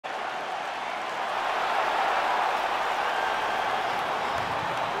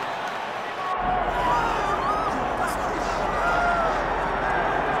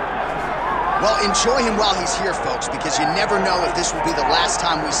Well, enjoy him while he's here, folks, because you never know if this will be the last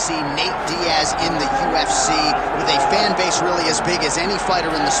time we see Nate Diaz in the UFC with a fan base really as big as any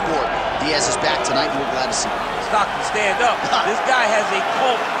fighter in the sport. Diaz is back tonight, and we're glad to see him. Stockton, stand up. This guy has a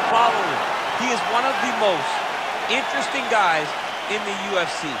cult following. He is one of the most interesting guys in the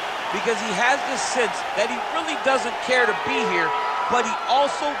UFC because he has this sense that he really doesn't care to be here, but he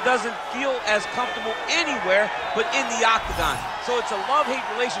also doesn't feel as comfortable anywhere but in the octagon. So it's a love-hate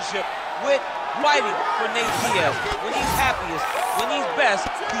relationship with fighting for Nate Diaz. When he's happiest, when he's best,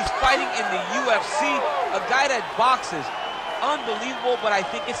 he's fighting in the UFC. A guy that boxes, unbelievable, but I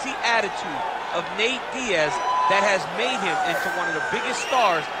think it's the attitude of Nate Diaz that has made him into one of the biggest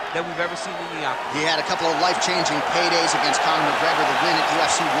stars that we've ever seen in the octagon. He had a couple of life-changing paydays against Conor McGregor, the win at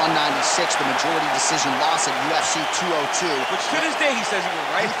UFC 196, the majority decision loss at UFC 202. Which to this day he says he won,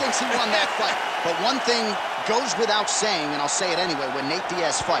 right? He thinks he won that fight. But one thing goes without saying, and I'll say it anyway, when Nate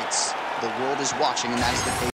Diaz fights, the world is watching, and that is the case.